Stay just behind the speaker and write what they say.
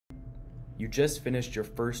You just finished your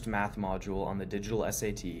first math module on the digital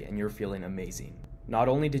SAT and you're feeling amazing. Not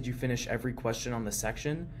only did you finish every question on the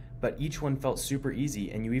section, but each one felt super easy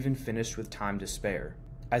and you even finished with time to spare.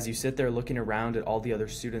 As you sit there looking around at all the other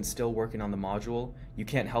students still working on the module, you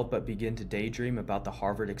can't help but begin to daydream about the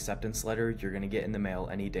Harvard acceptance letter you're going to get in the mail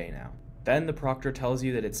any day now. Then the proctor tells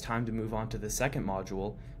you that it's time to move on to the second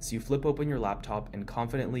module, so you flip open your laptop and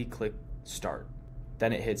confidently click Start.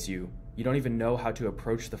 Then it hits you. You don't even know how to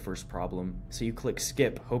approach the first problem, so you click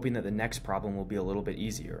Skip, hoping that the next problem will be a little bit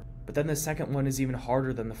easier. But then the second one is even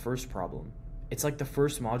harder than the first problem. It's like the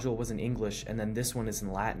first module was in English and then this one is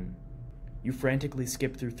in Latin. You frantically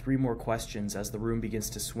skip through 3 more questions as the room begins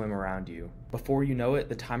to swim around you. Before you know it,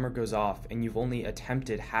 the timer goes off and you've only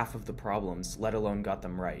attempted half of the problems, let alone got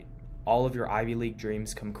them right. All of your Ivy League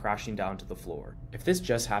dreams come crashing down to the floor. If this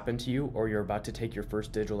just happened to you or you're about to take your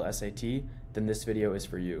first digital SAT, then this video is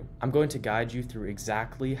for you. I'm going to guide you through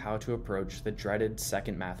exactly how to approach the dreaded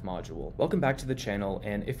second math module. Welcome back to the channel,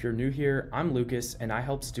 and if you're new here, I'm Lucas and I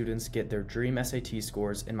help students get their dream SAT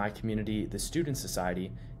scores in my community, the Student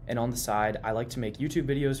Society. And on the side, I like to make YouTube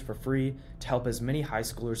videos for free to help as many high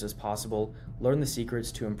schoolers as possible learn the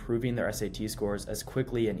secrets to improving their SAT scores as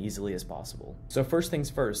quickly and easily as possible. So first things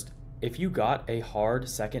first, if you got a hard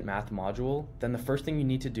second math module, then the first thing you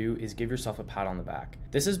need to do is give yourself a pat on the back.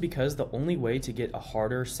 This is because the only way to get a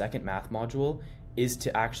harder second math module is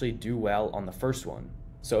to actually do well on the first one.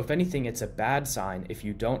 So if anything, it's a bad sign if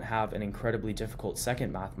you don't have an incredibly difficult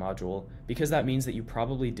second math module, because that means that you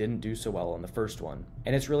probably didn't do so well on the first one.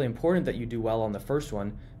 And it's really important that you do well on the first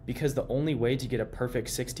one, because the only way to get a perfect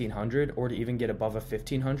 1600 or to even get above a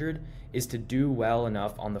 1500 is to do well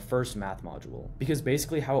enough on the first math module. Because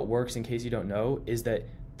basically how it works, in case you don't know, is that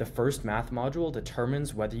the first math module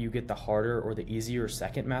determines whether you get the harder or the easier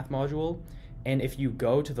second math module. And if you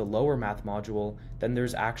go to the lower math module, then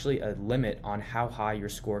there's actually a limit on how high your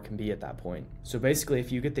score can be at that point. So basically,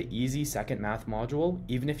 if you get the easy second math module,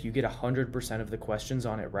 even if you get 100% of the questions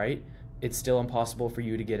on it right, it's still impossible for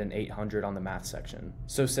you to get an 800 on the math section.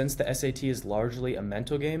 So since the SAT is largely a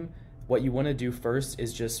mental game, what you want to do first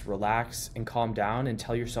is just relax and calm down and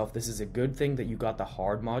tell yourself this is a good thing that you got the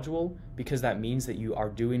hard module, because that means that you are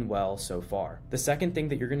doing well so far. The second thing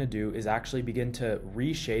that you're going to do is actually begin to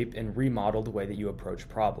reshape and remodel the way that you approach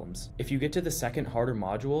problems. If you get to the second harder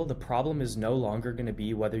module, the problem is no longer going to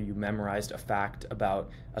be whether you memorized a fact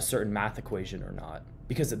about a certain math equation or not.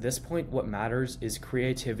 Because at this point, what matters is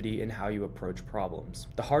creativity in how you approach problems.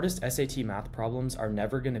 The hardest SAT math problems are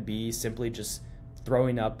never going to be simply just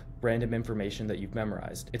throwing up random information that you've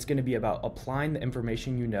memorized. It's going to be about applying the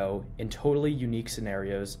information you know in totally unique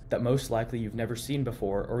scenarios that most likely you've never seen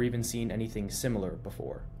before or even seen anything similar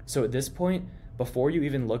before. So at this point, before you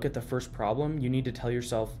even look at the first problem, you need to tell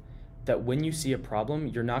yourself that when you see a problem,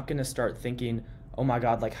 you're not going to start thinking, oh my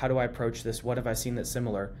God, like how do I approach this? What have I seen that's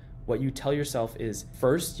similar? What you tell yourself is,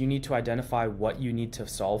 first, you need to identify what you need to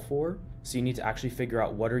solve for. So you need to actually figure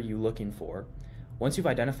out what are you looking for. Once you've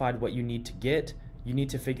identified what you need to get, you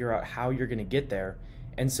need to figure out how you're going to get there.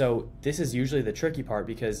 And so this is usually the tricky part,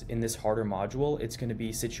 because in this harder module, it's going to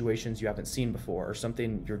be situations you haven't seen before or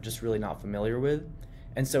something you're just really not familiar with.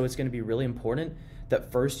 And so it's going to be really important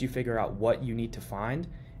that first you figure out what you need to find,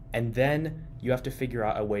 and then you have to figure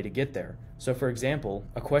out a way to get there. So for example,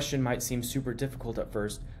 a question might seem super difficult at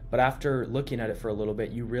first, but after looking at it for a little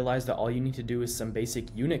bit, you realize that all you need to do is some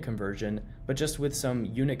basic unit conversion, but just with some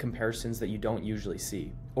unit comparisons that you don't usually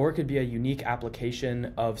see. Or it could be a unique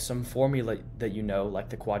application of some formula that you know, like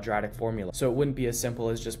the quadratic formula. So it wouldn't be as simple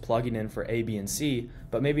as just plugging in for A, B, and C,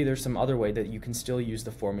 but maybe there's some other way that you can still use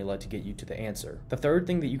the formula to get you to the answer. The third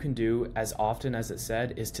thing that you can do, as often as it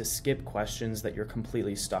said, is to skip questions that you're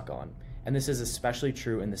completely stuck on. And this is especially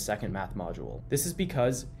true in the second math module. This is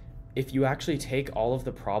because if you actually take all of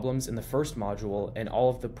the problems in the first module and all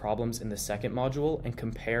of the problems in the second module and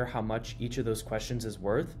compare how much each of those questions is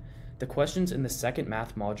worth, the questions in the second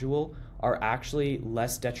math module are actually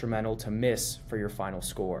less detrimental to miss for your final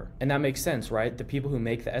score. And that makes sense, right? The people who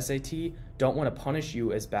make the SAT don't want to punish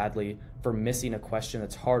you as badly for missing a question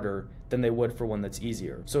that's harder than they would for one that's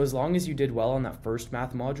easier. So as long as you did well on that first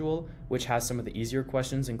math module, which has some of the easier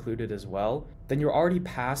questions included as well, then you're already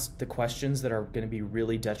past the questions that are going to be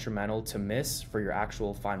really detrimental to miss for your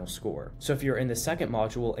actual final score. So if you're in the second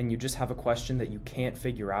module and you just have a question that you can't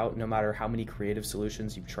figure out no matter how many creative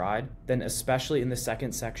solutions you've tried, then especially in the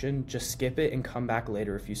second section, just skip it and come back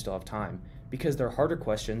later if you still have time. because they're harder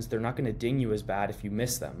questions, they're not going to ding you as bad if you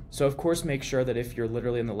miss them. So of course, make sure that if you're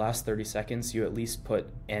literally in the last 30 seconds, you at least put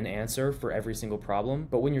an answer for every single problem.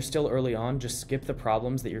 But when you're still early on, just skip the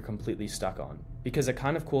problems that you're completely stuck on. Because a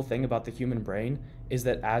kind of cool thing about the human brain is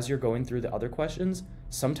that as you're going through the other questions,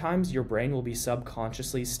 sometimes your brain will be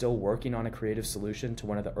subconsciously still working on a creative solution to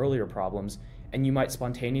one of the earlier problems, and you might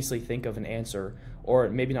spontaneously think of an answer, or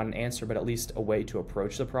maybe not an answer, but at least a way to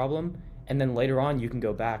approach the problem. And then later on, you can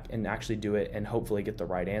go back and actually do it and hopefully get the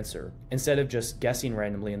right answer, instead of just guessing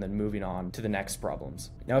randomly and then moving on to the next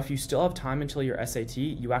problems. Now, if you still have time until your SAT,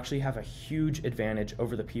 you actually have a huge advantage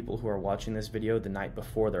over the people who are watching this video the night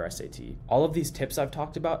before their SAT. All of these tips I've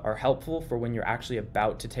talked about are helpful for when you're actually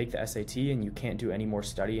about to take the SAT and you can't do any more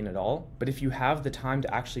studying at all. But if you have the time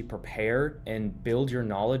to actually prepare and build your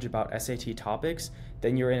knowledge about SAT topics,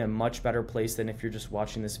 then you're in a much better place than if you're just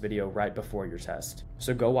watching this video right before your test.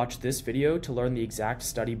 So go watch this video to learn the exact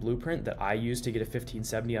study blueprint that I used to get a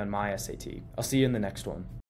 1570 on my SAT. I'll see you in the next one.